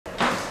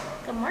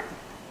Good morning.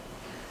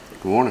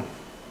 Good morning.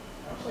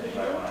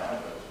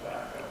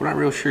 We're not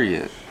real sure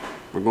yet.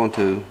 We're going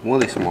to one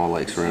of these small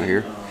lakes around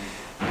here,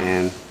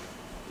 and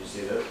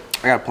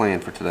I got a plan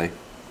for today.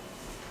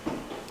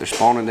 They're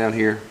spawning down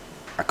here.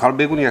 I caught a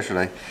big one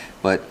yesterday,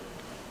 but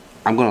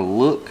I'm going to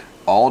look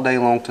all day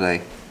long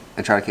today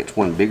and try to catch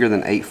one bigger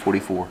than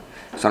 844.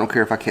 So I don't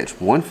care if I catch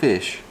one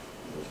fish,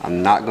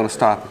 I'm not going to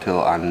stop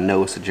until I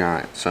know it's a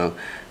giant. So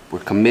we're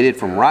committed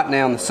from right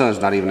now, and the sun's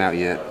not even out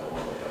yet.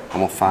 I'm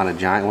going to find a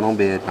giant one on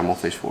bed, and I'm going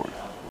to fish for it.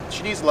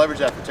 She needs to leverage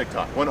that for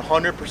TikTok,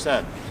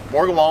 100%.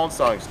 Morgan Wallen's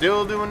song,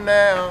 still doing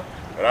now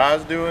what I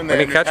was doing then.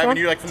 Did you catch one?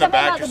 You like from Tell the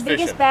me back about just the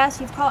biggest fishing. bass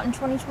you've caught in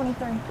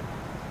 2023.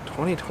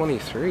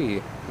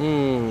 2023?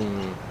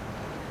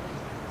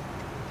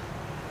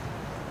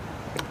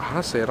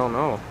 Honestly, I don't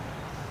know.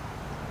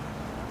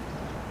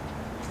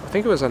 I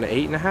think it was an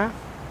 8.5.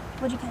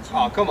 What'd you catch?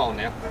 Oh, come on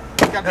now.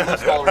 It's got to be a little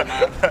smaller than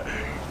mine.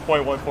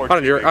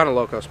 0.14. On a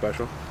Loco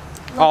special.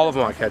 All of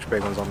them I catch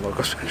big ones on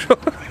Loco special.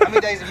 How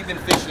many days have you been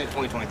fishing in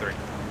 2023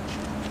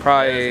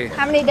 Probably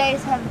How many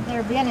days have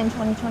there been in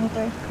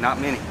 2023?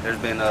 Not many. There's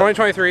been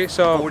 2023,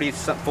 so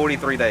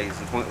 43 days.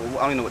 I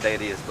don't even know what day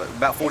it is, but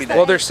about 40 days.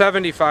 well, there's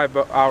 75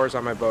 hours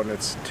on my boat and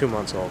it's 2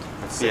 months old.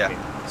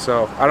 Yeah.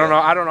 So I don't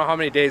know how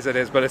many days it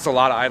is, but it's a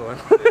lot of idling.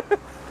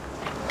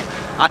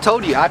 I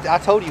told you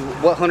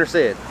what Hunter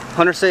said.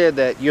 Hunter said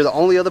that you're the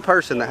only other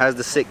person that has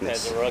the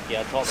sickness.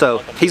 So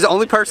he's the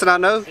only person I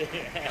know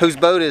whose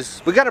boat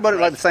is. We got our boat at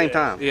like the same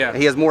time. Yeah.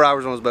 He has more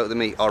hours on his boat than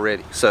me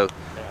already. So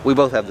we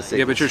both have the sickness.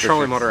 Yeah, but your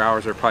trolling motor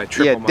hours are probably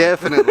triple. Yeah, mine.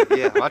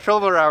 definitely. Yeah, my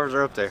trolling motor hours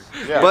are up there.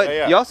 Yeah,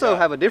 but you also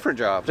have a different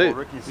job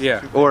too.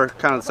 Yeah. Or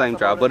kind of the same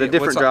job, but a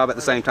different job at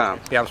the same time.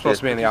 Yeah, I'm supposed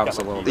to be in the office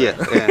a little bit.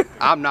 Yeah,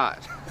 I'm not.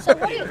 So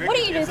what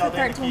do you do for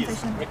 13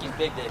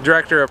 fishing?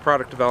 Director of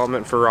product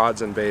development for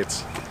rods and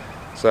baits.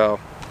 So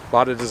a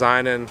lot of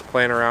designing,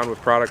 playing around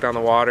with product on the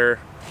water,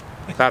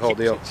 that whole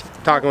deal.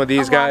 Talking with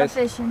these guys. A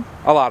lot of fishing.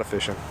 A lot of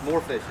fishing. More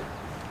fishing.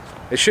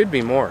 It should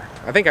be more.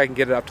 I think I can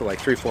get it up to like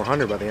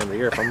 300-400 by the end of the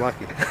year if I'm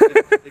lucky.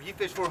 If you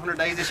fish 400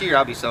 days this year,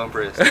 I'll be so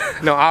impressed.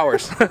 No,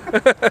 hours.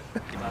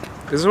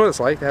 This is what it's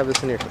like to have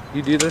this in your.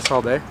 You do this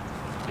all day?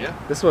 Yeah.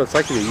 This is what it's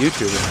like to be a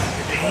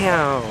YouTuber.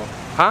 Damn.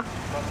 Huh?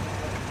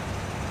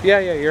 Yeah,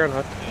 you're on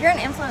hook. You're an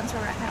influencer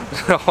right now.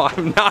 No,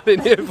 I'm not an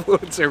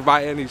influencer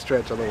by any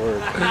stretch of the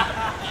word.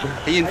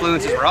 He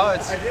influences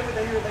rods.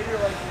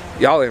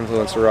 Y'all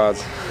influence the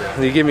rods.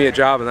 You give me a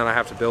job and then I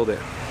have to build it.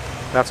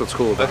 That's what's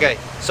cool about it. Okay,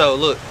 so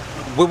look,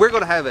 we're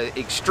going to have an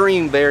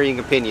extreme varying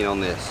opinion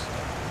on this.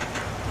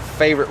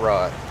 Favorite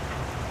rod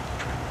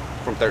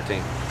from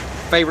 13.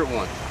 Favorite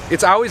one.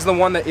 It's always the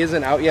one that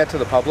isn't out yet to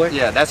the public.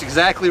 Yeah, that's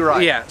exactly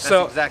right. Yeah, that's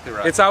so exactly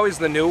right. It's always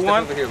the new Step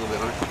one. over here a little bit,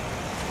 Hunter.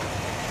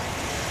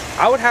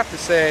 I would have to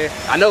say.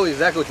 I know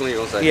exactly which one you're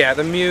going to say. Yeah,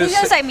 the Muse. He's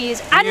gonna say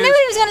Muse. I knew he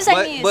was gonna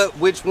say Muse. But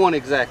which one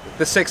exactly?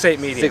 The 6/8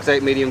 medium.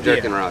 6/8 medium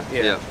jerking Yeah, rod.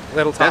 yeah.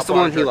 Little top That's the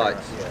one water he jerking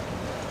likes. rod,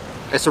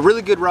 yeah. It's a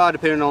really good rod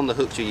depending on the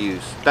hooks you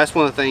use. That's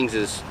one of the things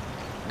is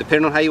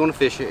depending on how you want to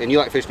fish it, and you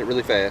like fishing it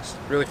really fast.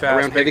 Really fast.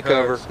 Around heavy big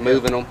cover, hooks,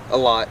 moving them a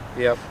lot.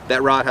 Yep.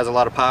 That rod has a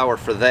lot of power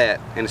for that,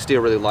 and it's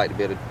still really light to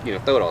be able to,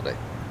 throw it all day.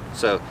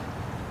 So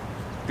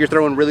if you're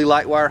throwing really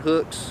light wire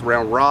hooks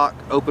around rock,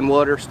 open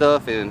water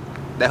stuff, and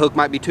that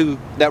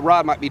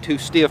rod might be too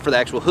stiff for the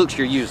actual hooks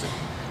you're using.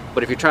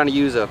 But if you're trying to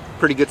use a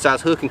pretty good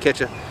sized hook and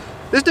catch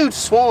this dude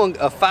swung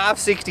a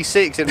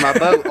 566 in my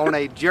boat on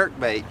a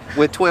jerkbait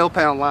with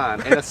 12-pound line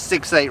and a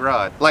 6/8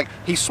 rod. Like,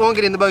 he swung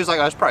it in the boat. He's like,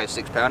 oh, it's probably a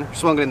 6-pounder.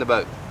 Swung it in the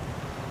boat.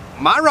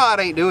 My rod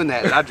ain't doing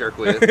that I jerk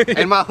with,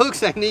 and my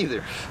hooks ain't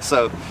either.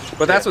 So,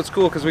 but that's what's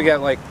cool because we got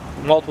like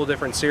multiple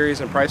different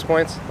series and price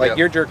points. Like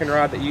your jerking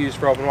rod that you use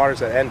for open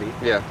waters at Envy.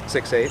 Yeah.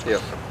 6/8.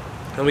 Yeah.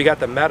 And we got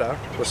the Meta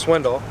with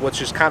Swindle,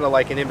 which is kind of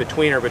like an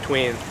in-betweener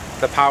between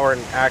the power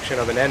and action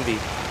of an Envy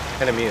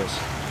and a Muse.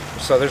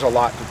 So there's a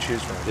lot to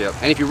choose from. Yeah.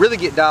 And if you really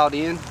get dialed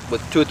in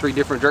with 2 or 3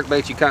 different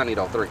jerkbaits, you kind of need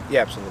all 3.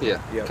 Yeah, absolutely.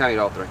 Yeah. Yep. Kind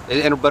of need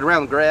all 3. But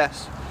around the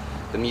grass,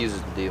 the Muse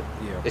is the deal.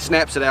 Yeah. It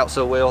snaps it out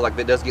so well, like if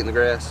it does get in the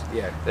grass.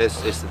 Yeah.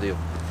 It's the deal.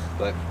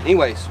 But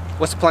anyways,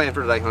 what's the plan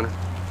for today, Hunter?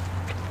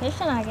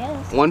 Fishing, I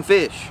guess. One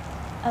fish.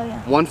 Oh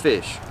yeah. One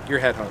fish. You're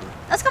head hunting.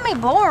 That's gonna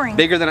be boring.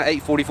 Bigger than an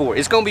 844.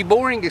 It's gonna be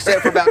boring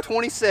except for about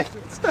 20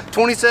 seconds.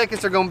 20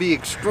 seconds are gonna be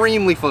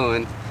extremely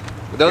fun.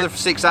 The other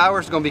 6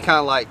 hours are gonna be kind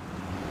of like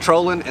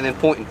trolling and then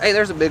pointing. Hey,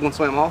 there's a big one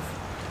swam off.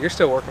 You're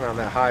still working on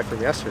that high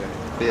from yesterday.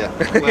 Yeah.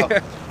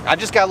 Well, I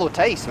just got a little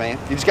taste, man.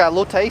 You just got a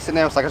little taste, and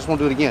now it's like I just want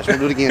to do it again. I just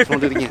want to do it again. I just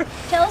want to do it again.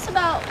 Tell us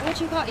about what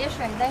you caught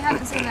yesterday. They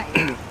haven't seen that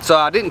yet. So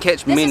I didn't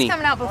catch This many. is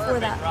coming out before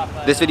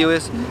that. This video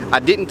is? I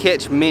didn't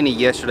catch many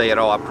yesterday at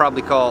all. I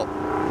probably caught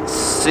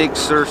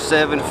 6 or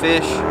 7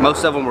 fish.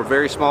 Most of them were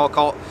very small.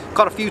 Caught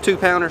a few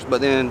 2-pounders,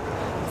 but then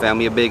found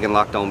me a big and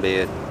locked on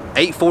bed.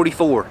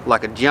 844,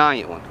 like a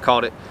giant one.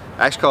 Caught it.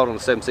 I actually caught it on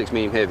the 7.6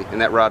 medium heavy,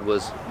 and that rod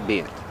was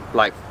bent.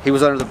 Like, he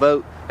was under the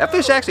boat. That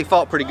fish actually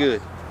fought pretty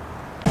good.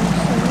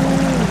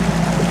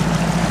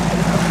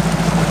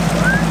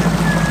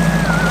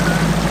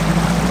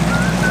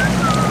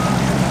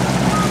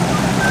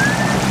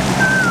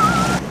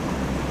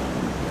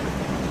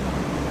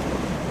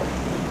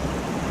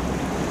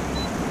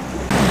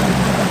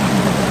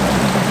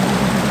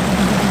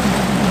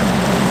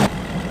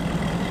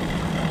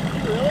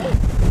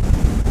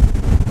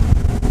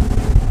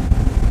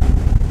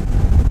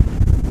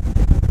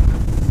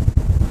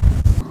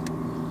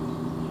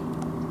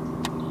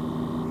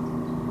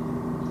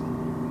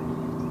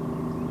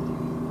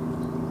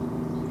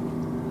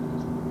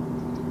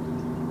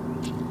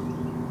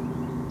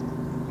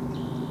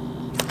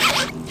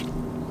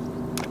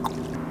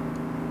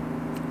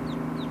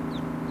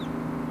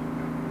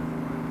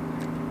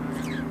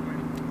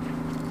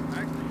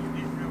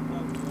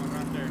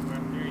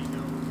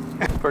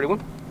 pretty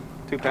one.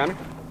 2-pounder.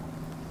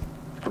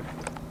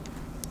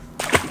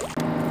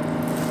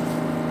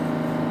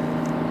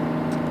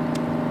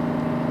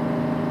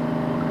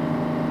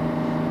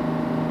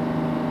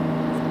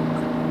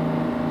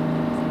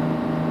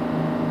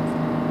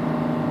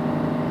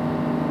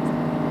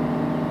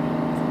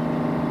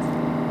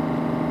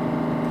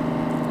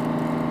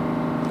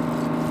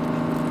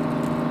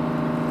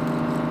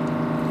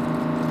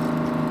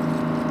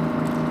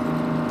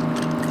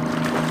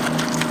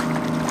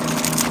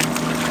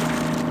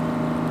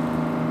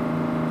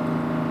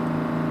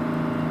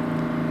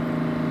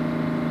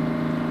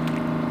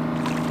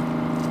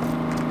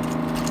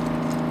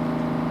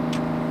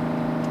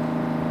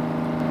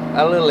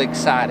 A little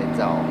excited's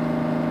all.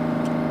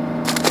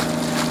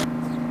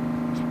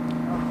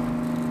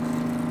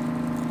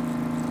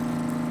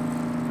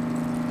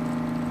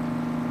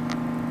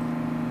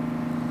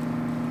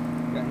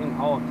 Got him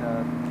hog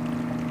tied.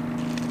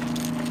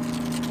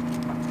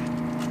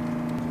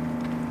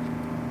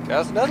 Got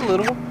us another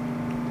little one.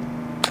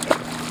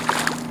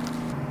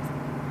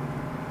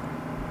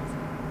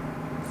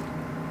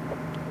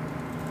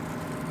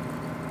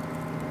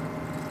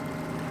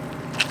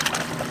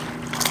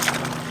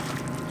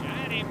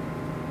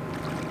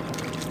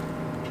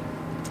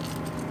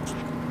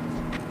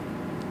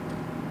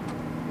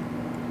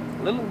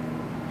 Little.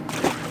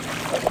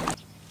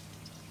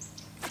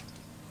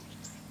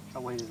 I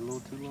waited a little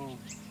too long.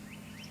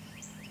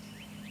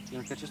 You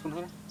want to catch this one,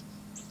 Hunter?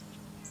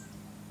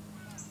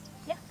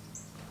 Yeah.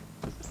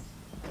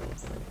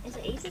 Is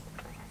it easy?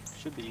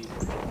 Should be easy.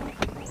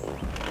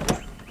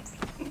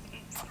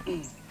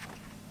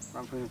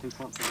 Right between the 2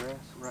 clumps of grass,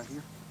 right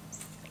here.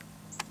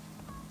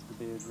 The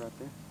bed's right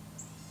there.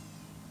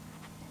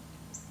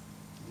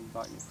 He's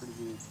biting it pretty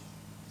good.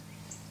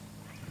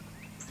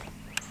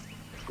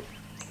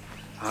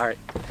 All right,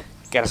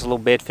 got us a little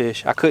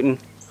bedfish. I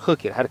couldn't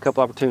hook it. I had a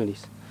couple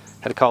opportunities.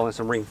 Had to call in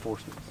some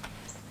reinforcements.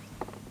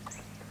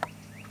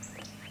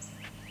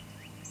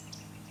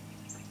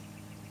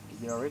 Is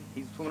he already?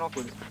 He's swimming off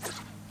with it.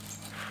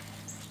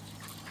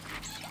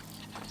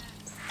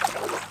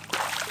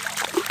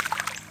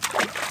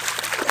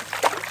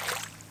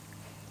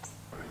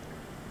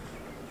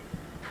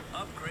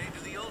 Upgrade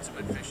to the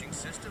ultimate fishing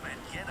system and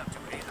get up to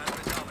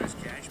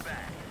 $800 cash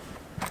back.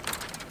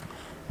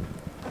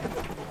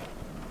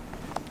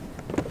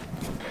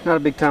 Not a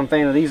big time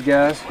fan of these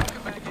guys.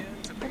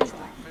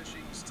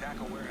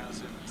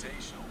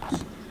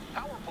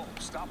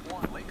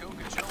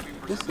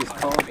 This is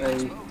called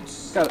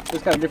it's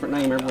got a different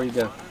name everywhere you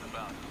go.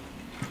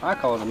 I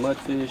call it a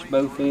mudfish,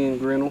 bowfin,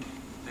 grinnell.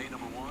 Day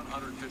number 1,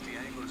 150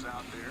 anglers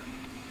out there.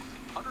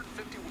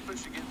 150 will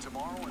fish again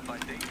tomorrow, and by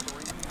day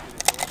 3,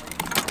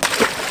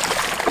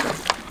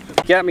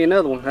 Got me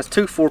another one. That's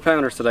 2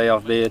 4-pounders today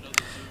off bed.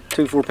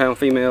 2 4-pound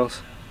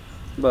females.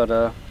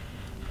 But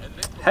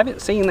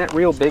haven't seen that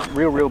real big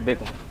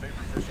one.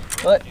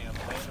 But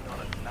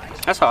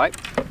that's alright.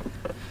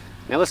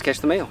 Now let's catch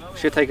the male.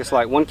 Should take us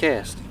like 1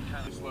 cast.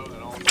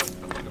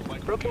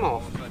 Broke him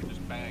off.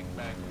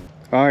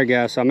 Alright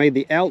guys, so I made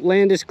the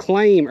outlandish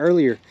claim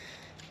earlier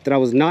that I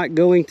was not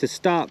going to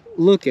stop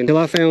looking until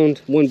I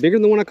found one bigger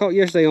than the one I caught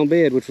yesterday on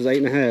bed, which was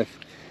 8.5.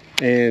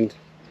 And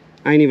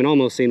I ain't even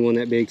almost seen one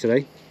that big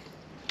today.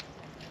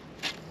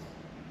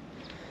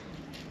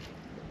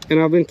 And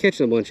I've been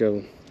catching a bunch of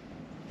them.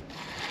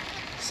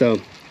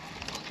 So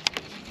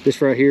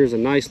this right here is a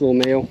nice little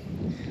male.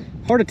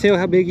 Hard to tell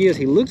how big he is.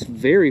 He looks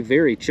very,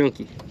 very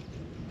chunky.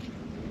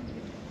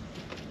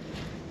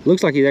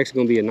 Looks like he's actually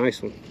going to be a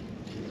nice one.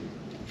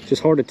 It's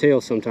just hard to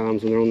tell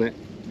sometimes when they're on that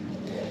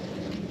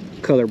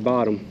color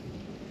bottom.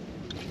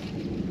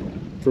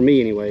 For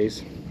me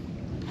anyways.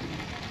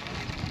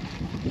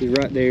 He's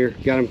right there.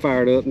 Got him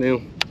fired up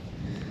now.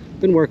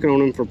 Been working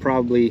on him for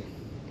probably,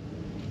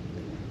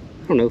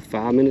 I don't know,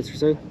 5 minutes or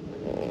so.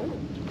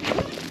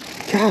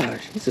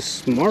 Gosh, he's a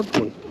smart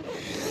one.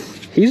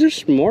 He's a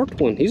smart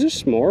one. He's a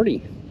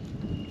smarty.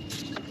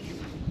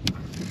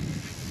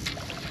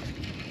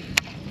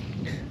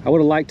 I would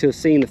have liked to have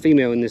seen the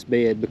female in this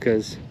bed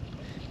because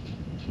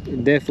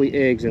it definitely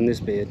eggs in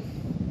this bed.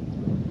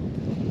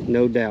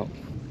 No doubt.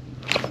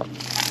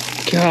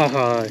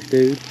 Gosh,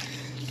 dude.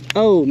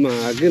 Oh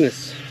my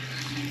goodness.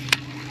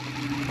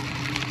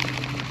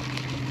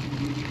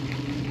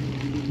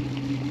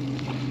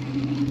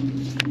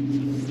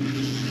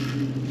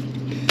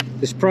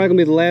 This is probably gonna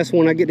be the last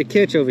one I get to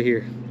catch over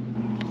here.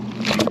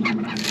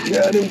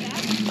 Got him.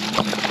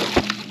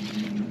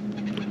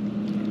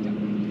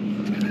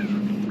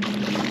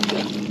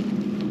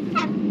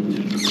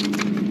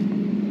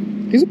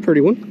 He's a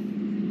pretty one.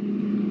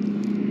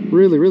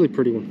 Really, really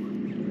pretty one.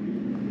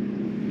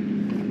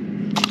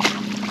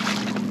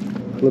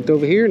 Looked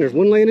over here and there's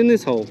one laying in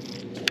this hole.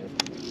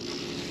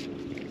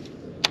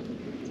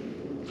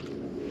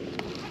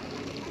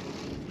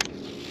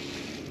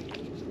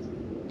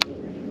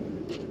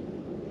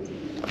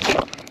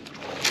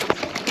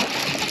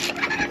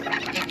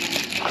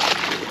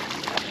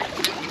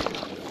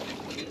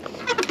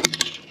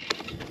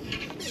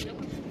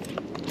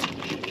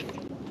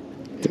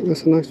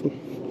 That's a nice one.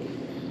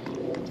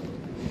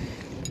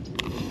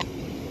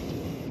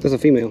 That's a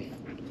female.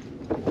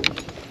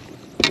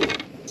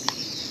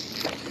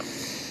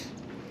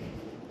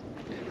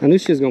 I knew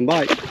she was gonna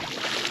bite.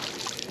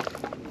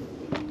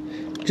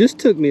 Just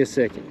took me a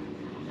second.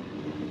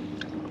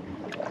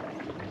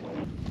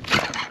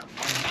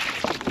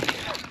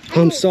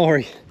 I'm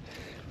sorry.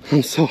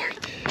 I'm sorry.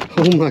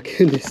 Oh my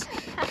goodness.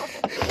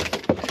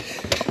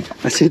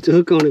 I set the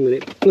hook on him and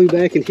it flew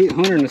back and hit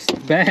Hunter in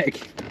the back.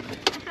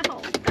 Ow,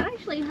 that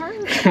actually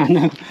hurt. I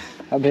know.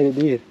 I bet it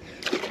did.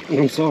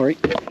 I'm sorry.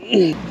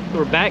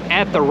 We're back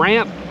at the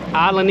ramp,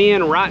 Island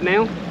Inn right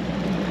now.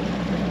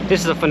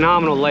 This is a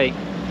phenomenal lake.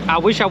 I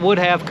wish I would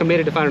have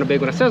committed to finding a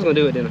big one. I said I was gonna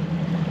do it, didn't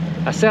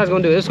I? I said I was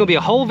gonna do it. This is gonna be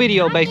a whole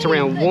video based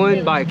around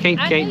one bite.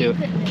 Can't do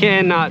it.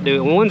 Cannot do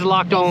it. When one's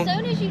locked on. As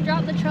soon as you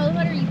dropped the trolling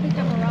motor, you picked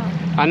up a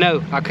rock. I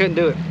know. I couldn't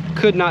do it.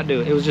 Could not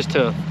do it. It was just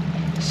tough.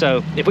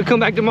 So if we come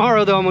back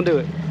tomorrow, though, I'm gonna do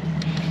it.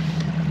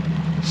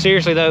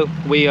 Seriously though,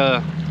 we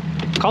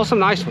caught some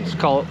nice ones.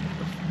 Caught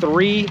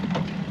 3.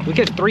 We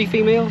catch 3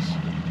 females.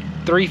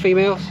 3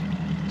 females.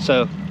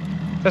 So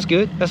that's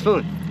good. That's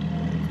fun.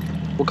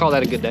 We'll call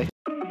that a good day.